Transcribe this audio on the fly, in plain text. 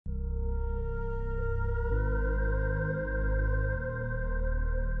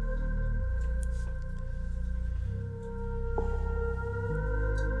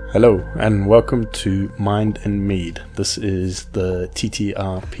Hello and welcome to Mind and Mead. This is the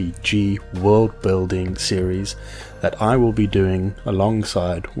TTRPG world building series that I will be doing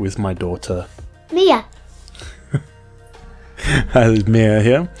alongside with my daughter Mia. There's Mia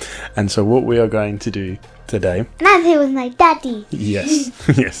here, and so what we are going to do today, And I'm here with my daddy. yes,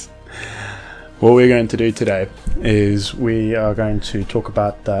 yes, what we're going to do today is we are going to talk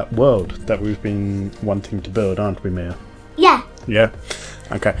about that world that we've been wanting to build, aren't we, Mia? Yeah. Yeah.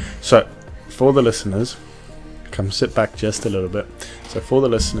 Okay. So, for the listeners, come sit back just a little bit. So, for the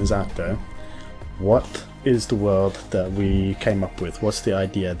listeners out there, what is the world that we came up with? What's the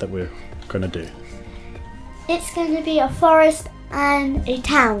idea that we're going to do? It's going to be a forest and a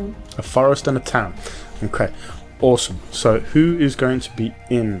town. A forest and a town. Okay. Awesome. So, who is going to be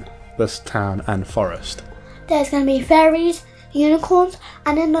in this town and forest? There's going to be fairies, unicorns,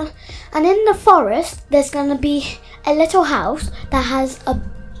 and in the forest there's going to be a little house that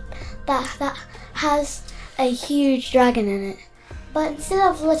has a huge dragon in it. But instead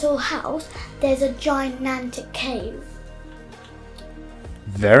of a little house, there's a gigantic cave.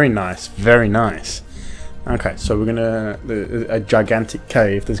 Very nice. Very nice. Okay, so we're gonna a gigantic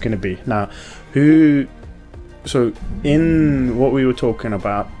cave. There's gonna be now who. So in what we were talking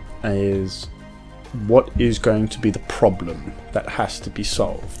about is what is going to be the problem that has to be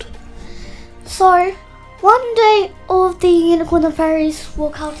solved. So one day all of the unicorn and fairies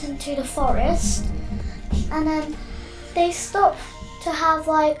walk out into the forest, and then they stop to have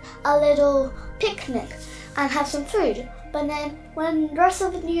like a little picnic and have some food. But then when the rest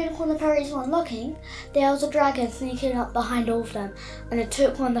of the unicorn and fairies weren't looking, there was a dragon sneaking up behind all of them, and it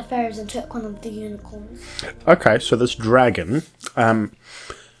took one of the fairies and took one of the unicorns. Okay, so this dragon,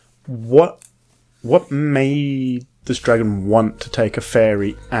 what made this dragon want to take a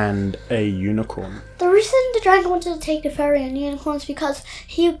fairy and a unicorn? The reason the dragon wanted to take the fairy and unicorns because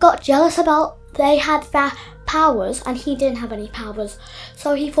he got jealous about they had powers and he didn't have any powers.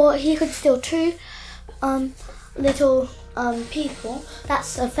 So he thought he could steal two little people,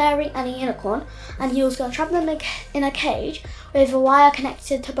 that's a fairy and a unicorn, and he was going to trap them in a cage with a wire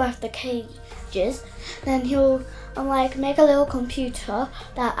connected to both the cages. Then he'll make a little computer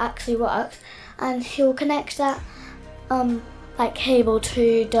that actually works, and he'll connect that cable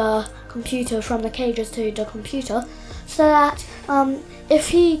to the computer from the cages to the computer, so that if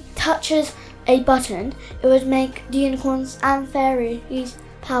he touches a button, it would make the unicorns and fairies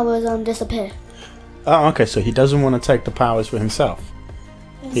powers disappear. Oh, okay, so he doesn't want to take the powers for himself.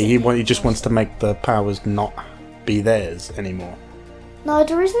 He just wants to make the powers not be theirs anymore. No,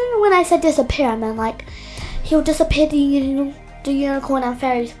 the reason when I said disappear, I meant he'll disappear the unicorn and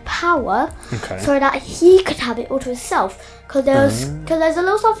fairy's power, Okay. so that he could have it all to himself. Because there's a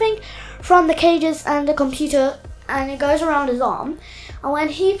little something from the cages and the computer, and it goes around his arm. And when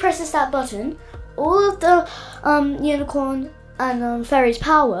he presses that button, all of the unicorn and fairy's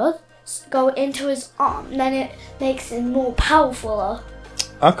powers go into his arm. Then it makes him more powerful.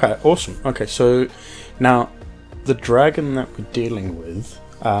 Okay, awesome. Okay, so now the dragon that we're dealing with,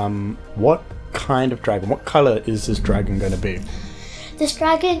 what kind of dragon, what colour is this dragon going to be? This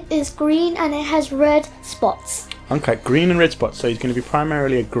dragon is green and it has red spots. Okay, green and red spots, so he's going to be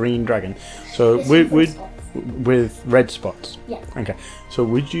primarily a green dragon. So with red spots? Yeah. Okay, so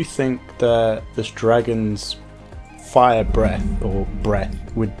would you think that this dragon's fire breath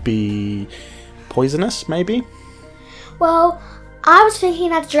would be poisonous, maybe? Well, I was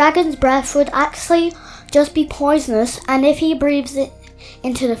thinking that dragon's breath would actually just be poisonous, and if he breathes it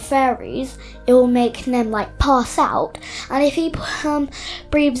into the fairies, it will make them pass out. And if he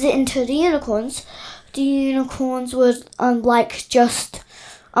breathes it into the unicorns would just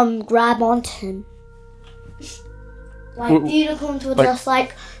grab onto him. The unicorns would just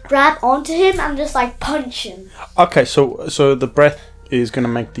grab onto him and just punch him. Okay, so the breath is going to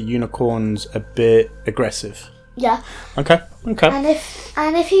make the unicorns a bit aggressive. Yeah. Okay. And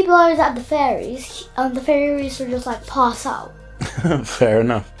if he blows at the fairies will just pass out. Fair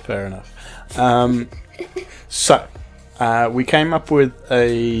enough. So we came up with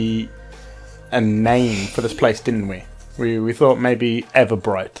a name for this place, didn't we? We thought maybe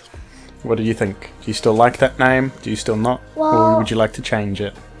Everbright. What do you think? Do you still like that name? Do you still not? Well, or would you like to change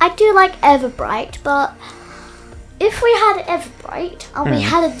it? I do like Everbright, but if we had Everbright and we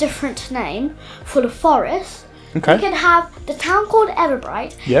had a different name for the forest, okay, we could have the town called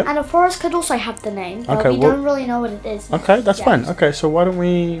Everbright, yep, and the forest could also have the name, but okay, we don't really know what it is. Okay, that's fine. Okay, so why don't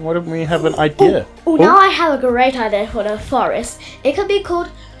we have an idea? Now I have a great idea for the forest. It could be called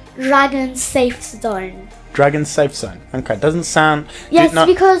Dragon Safe Zone. Dragon Safe Zone. Okay, doesn't sound... Yes,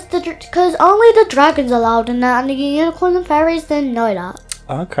 because only the dragons are allowed in that, and the unicorns and fairies didn't know that.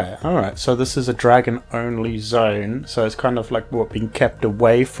 Okay, alright. So this is a dragon-only zone. So it's kind of like being kept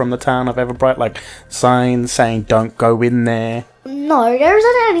away from the town of Everbright, like signs saying don't go in there. No, there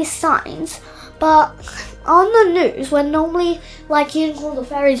isn't any signs. But on the news, when normally like unicorns or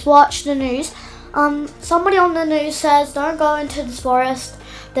fairies watch the news, somebody on the news says don't go into this forest.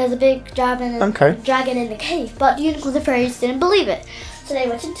 There's a big dragon in the cave. But the unicorns and fairies didn't believe it, so they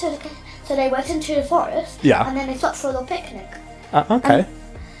went into the forest. Yeah. And then they stopped for a little picnic. Okay.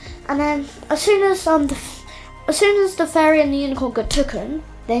 And then as soon as the fairy and the unicorn got taken,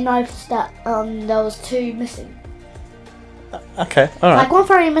 they noticed that there was two missing. Okay, alright. Like one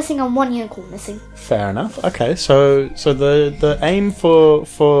fairy missing and one unicorn missing. Fair enough. Okay, so the aim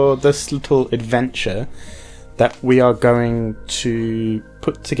for this little adventure that we are going to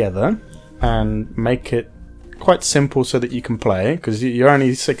put together and make it quite simple so that you can play, because you're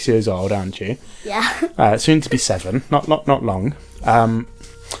only 6 years old, aren't you? Yeah. Soon to be 7. Not long.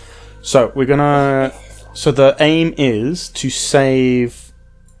 So we're gonna. So the aim is to save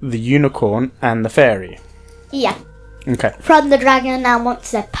the unicorn and the fairy. Yeah. Okay. From the dragon and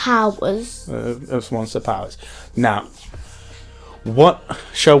monster powers. Monster powers. Now, what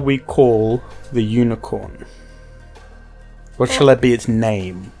shall we call the unicorn? What shall that be its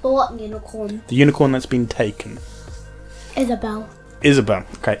name? What unicorn? The unicorn that's been taken. Isabel.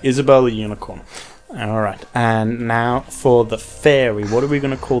 Okay, Isabel the unicorn. Alright, and now for the fairy. What are we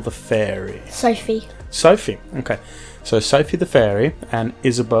going to call the fairy? Sophie. Okay. So Sophie the fairy and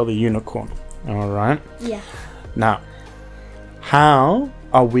Isabel the unicorn. Alright. Yeah. Now, how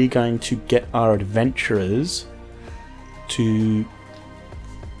are we going to get our adventurers to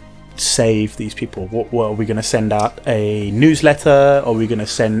save these people? What are we going to send out a newsletter? Or are we going to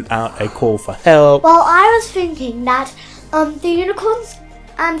send out a call for help? Well, I was thinking that the unicorns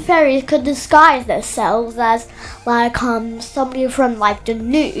and fairies could disguise themselves as like somebody from like the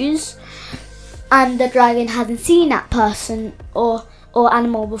news, and the dragon hasn't seen that person or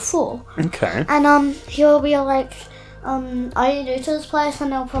animal before. Okay. And he'll be like, are you new to this place?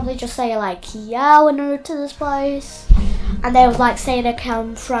 And they'll probably just say like, yeah, we're new to this place. And they'll like say they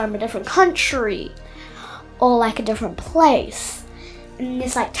come from a different country or like a different place in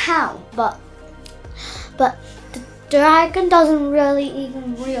this like town. But the dragon doesn't really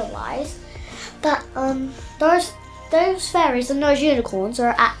even realize that those fairies and those unicorns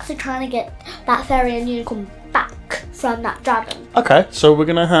are actually trying to get that fairy and unicorn back from that dragon. Okay, so we're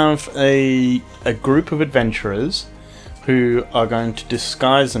going to have a group of adventurers who are going to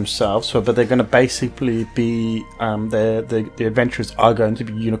disguise themselves, but they're going to basically be the adventurers are going to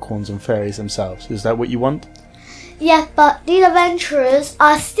be unicorns and fairies themselves. Is that what you want? Yeah, but these adventurers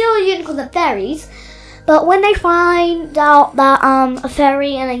are still unicorns and fairies. But when they find out that a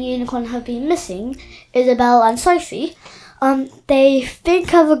fairy and a unicorn have been missing, Isabel and Sophie, they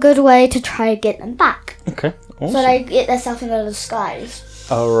think of a good way to try to get them back. Okay, awesome. So they get themselves in a disguise.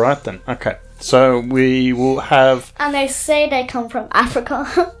 Alright then, okay. So we will have... And they say they come from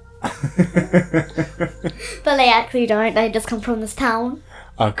Africa. But they actually don't, they just come from this town.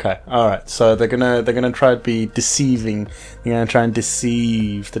 Okay, alright. So they're gonna try to be deceiving. They're gonna try and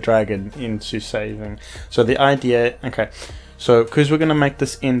deceive the dragon into saving. So the idea, okay. So because we're gonna make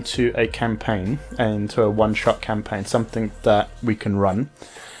this into a campaign, into a one-shot campaign, something that we can run.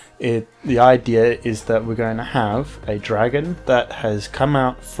 The idea is that we're going to have a dragon that has come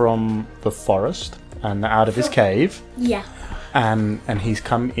out from the forest and out of his cave. Yeah. And he's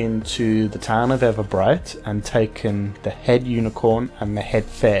come into the town of Everbright and taken the head unicorn and the head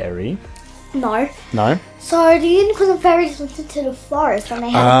fairy. No. No? So the unicorns and fairies went into the forest and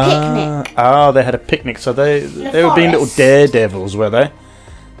they had a picnic. Oh, they had a picnic. So they were being little daredevils, were they?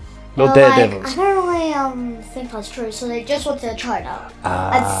 Little daredevils. I don't really think that's true. So they just wanted to try it out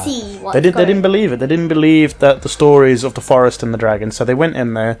and see what. They didn't believe it. They didn't believe that the stories of the forest and the dragon. So they went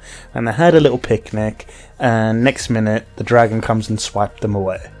in there and they had a little picnic. And next minute, the dragon comes and swiped them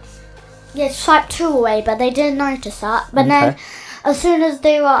away. Yeah, swiped 2 away, but they didn't notice that. But then, as soon as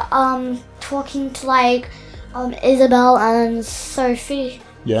they were talking to like Isabel and Sophie,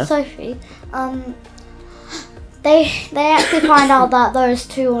 they actually find out that those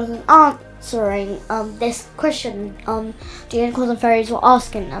two wasn't answering this question the unicorns and fairies were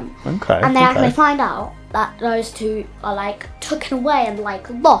asking them. Okay. And they actually find out that those two are like taken away and like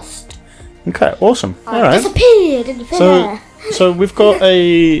lost. Okay, awesome. All right. Disappeared in the thin air. So we've got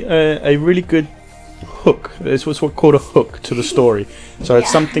a really good hook. It's what's called a hook to the story. So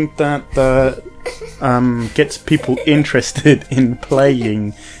it's something that gets people interested in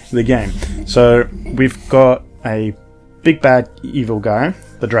playing the game. So we've got a big bad evil guy,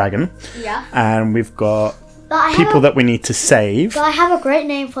 the dragon. Yeah. And we've got people that we need to save. But I have a great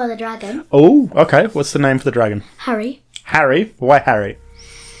name for the dragon. Oh, okay. What's the name for the dragon? Harry. Harry? Why Harry?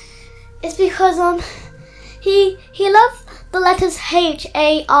 It's because he loves the letters H,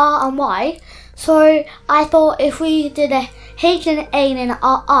 A, R, and Y. So I thought if we did a H and an A and then an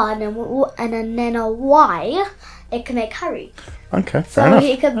R and then a Y, it could make Harry. Okay, fair enough. So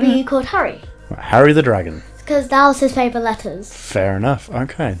he could be called Harry. Harry the dragon. Because that was his favourite letters. Fair enough.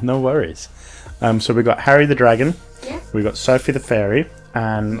 Okay, no worries. So we got Harry the dragon. Yeah. We got Sophie the fairy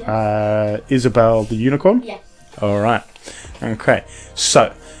and Isabel the unicorn. Yeah. All right. Okay.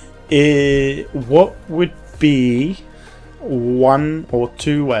 So, what would be one or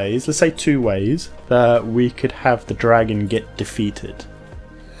two ways? Let's say two ways that we could have the dragon get defeated.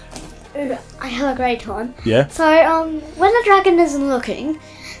 I have a great one. Yeah. So when the dragon isn't looking,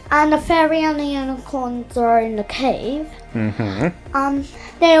 and the fairy and the unicorns are in the cave,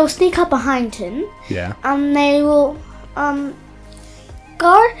 they'll sneak up behind him. Yeah. And they will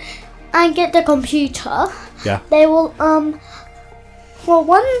go and get the computer. Yeah. They will well,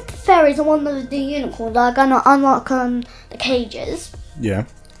 one of the fairies and one of the unicorns are gonna unlock the cages. Yeah.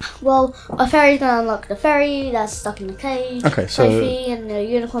 Well, a fairy's gonna unlock the fairy that's stuck in the cage. Okay, so Sophie and the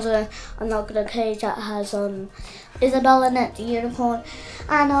unicorn's gonna unlock the cage that has Isabel in it, the unicorn,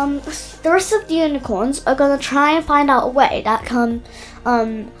 and the rest of the unicorns are gonna try and find out a way that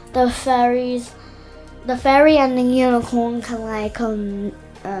the fairy and the unicorn can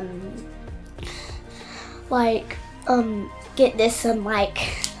get this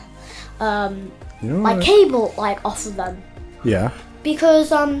cable off of them. Yeah. Because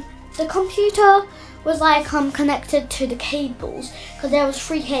the computer was connected to the cables, because there was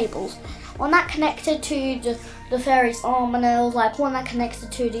 3 cables. One that connected to the fairy's arm, and there was one that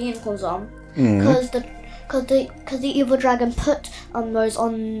connected to the unicorn's arm. Because the evil dragon put those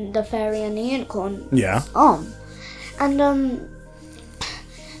on the fairy and the unicorn. Yeah. Arm. And then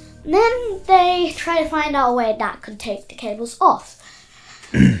they try to find out a way that could take the cables off,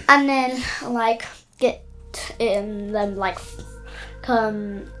 and then get in them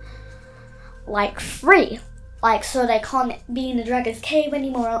free, so they can't be in the dragon's cave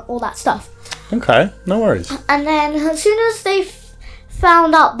anymore, all that stuff. Okay, no worries. And then as soon as they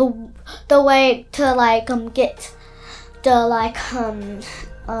found out the way to get the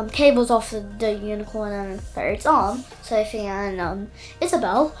cables off the unicorn and fairy's arm, Sophie and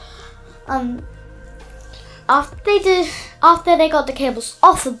Isabel, after they got the cables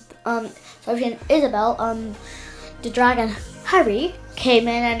off of Sophie and Isabel, the dragon Harry came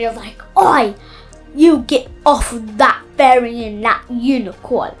in and he was like, "Oi, you get off of that fairy and that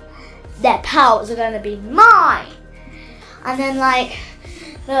unicorn. Their powers are gonna be mine." And then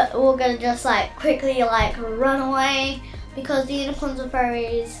we're gonna just quickly run away, because the unicorns and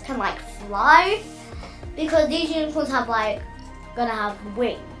fairies can fly, because these unicorns have gonna have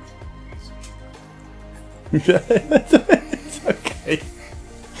wings. It's okay.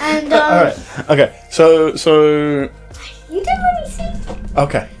 And alright. Okay. So you didn't let me see.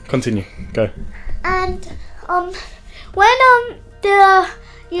 Okay, continue. Go. And when the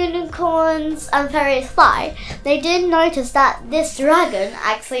unicorns and fairies fly, they did notice that this dragon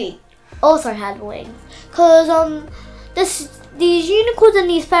actually also had wings. Because these unicorns and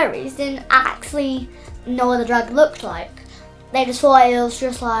these fairies didn't actually know what the dragon looked like. They just thought it was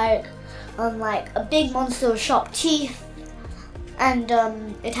just a big monster with sharp teeth, and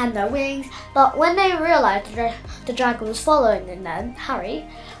it had no wings. But when they realized the dragon was following them, Harry,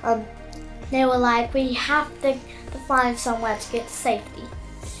 they were like, "We have to find somewhere to get to safety."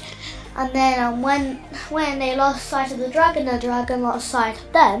 And then when they lost sight of the dragon lost sight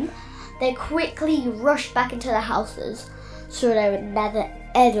of them, they quickly rushed back into their houses, so they would never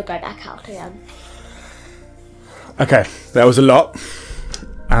ever go back out again. Okay, that was a lot.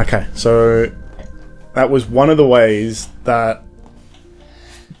 Okay, so that was one of the ways that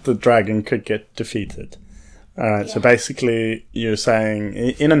the dragon could get defeated. Yeah. So basically, you're saying,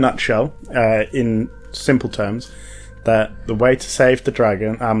 in a nutshell, in simple terms, that the way to save the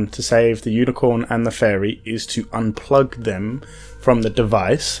dragon, to save the unicorn and the fairy, is to unplug them from the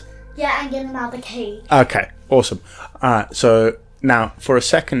device. Yeah, and get them out of the cage. Okay, awesome. So now, for a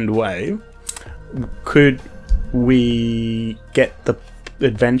second way, could we get the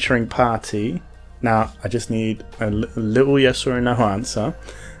adventuring party? Now, I just need a little yes or no answer.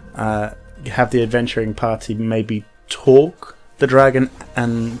 Have the adventuring party maybe talk the dragon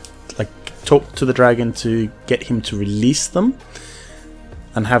and talk to the dragon to get him to release them,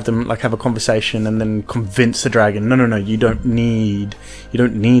 and have them have a conversation, and then convince the dragon, no, you don't need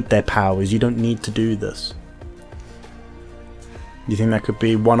their powers, you don't need to do this. Do you think that could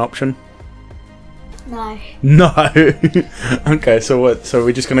be one option? No. No. Okay, so what? So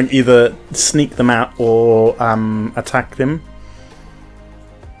we're just gonna either sneak them out or attack them.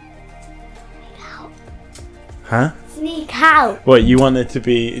 Huh? Sneak out. What, you want it to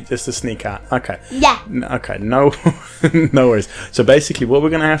be just a sneak out? Okay. Yeah. Okay, no, no worries. So basically, what we're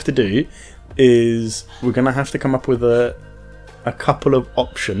gonna have to do is we're gonna have to come up with a couple of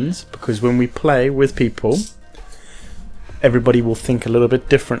options, because when we play with people, everybody will think a little bit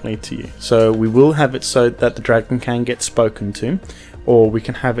differently to you. So we will have it so that the dragon can get spoken to, or we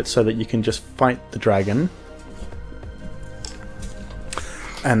can have it so that you can just fight the dragon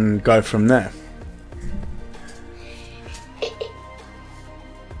and go from there.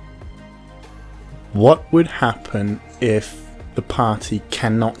 What would happen if the party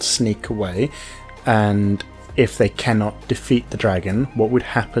cannot sneak away, and if they cannot defeat the dragon, what would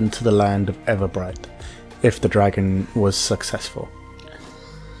happen to the land of Everbright if the dragon was successful?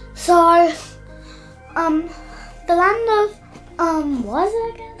 So, the land of, what is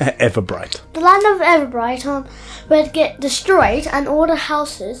it again? Everbright. The land of Everbright, would get destroyed and all the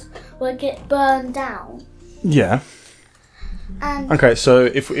houses would get burned down. Yeah. And Okay, so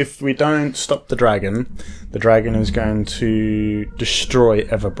if we don't stop the dragon is going to destroy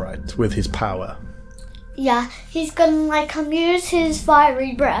Everbright with his power. yeah, he's gonna use his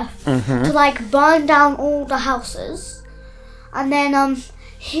fiery breath to burn down all the houses, and then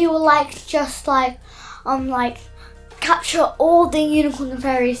he will just capture all the unicorn and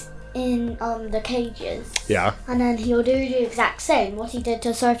fairies in the cages. Yeah. And then he'll do the exact same what he did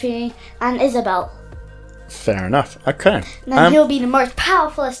to Sophie and Isabel. Fair enough. Okay. And then he'll be the most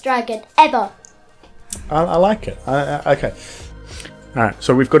powerfulest dragon ever. I like it. Okay. Alright,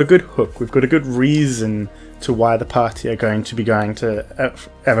 so we've got a good hook. We've got a good reason to why the party are going to be going to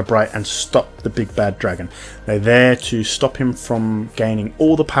Everbright and stop the big bad dragon. They're there to stop him from gaining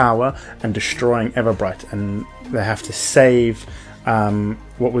all the power and destroying Everbright. And they have to save...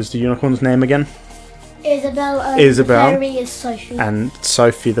 what was the unicorn's name again? Isabel. Isabel. The fairy is Sophie. And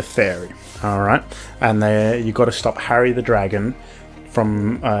Sophie the fairy. Alright. And you got to stop Harry the dragon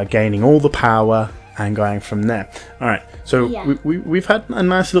from gaining all the power and going from there. Alright, so Yeah. we've had a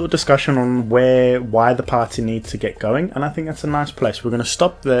nice little discussion on why the party needs to get going, and I think that's a nice place. We're going to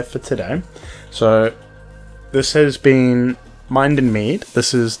stop there for today. So this has been Mind and Mead.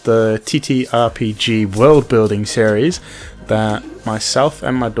 This is the TTRPG world building series that myself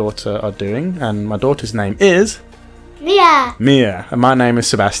and my daughter are doing, and my daughter's name is... Mia, and my name is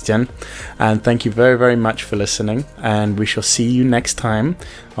Sebastian, and thank you very, very much for listening, and we shall see you next time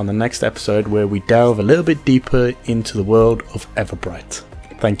on the next episode where we delve a little bit deeper into the world of Everbright.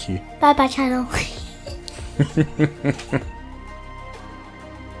 Thank you. Bye bye, channel.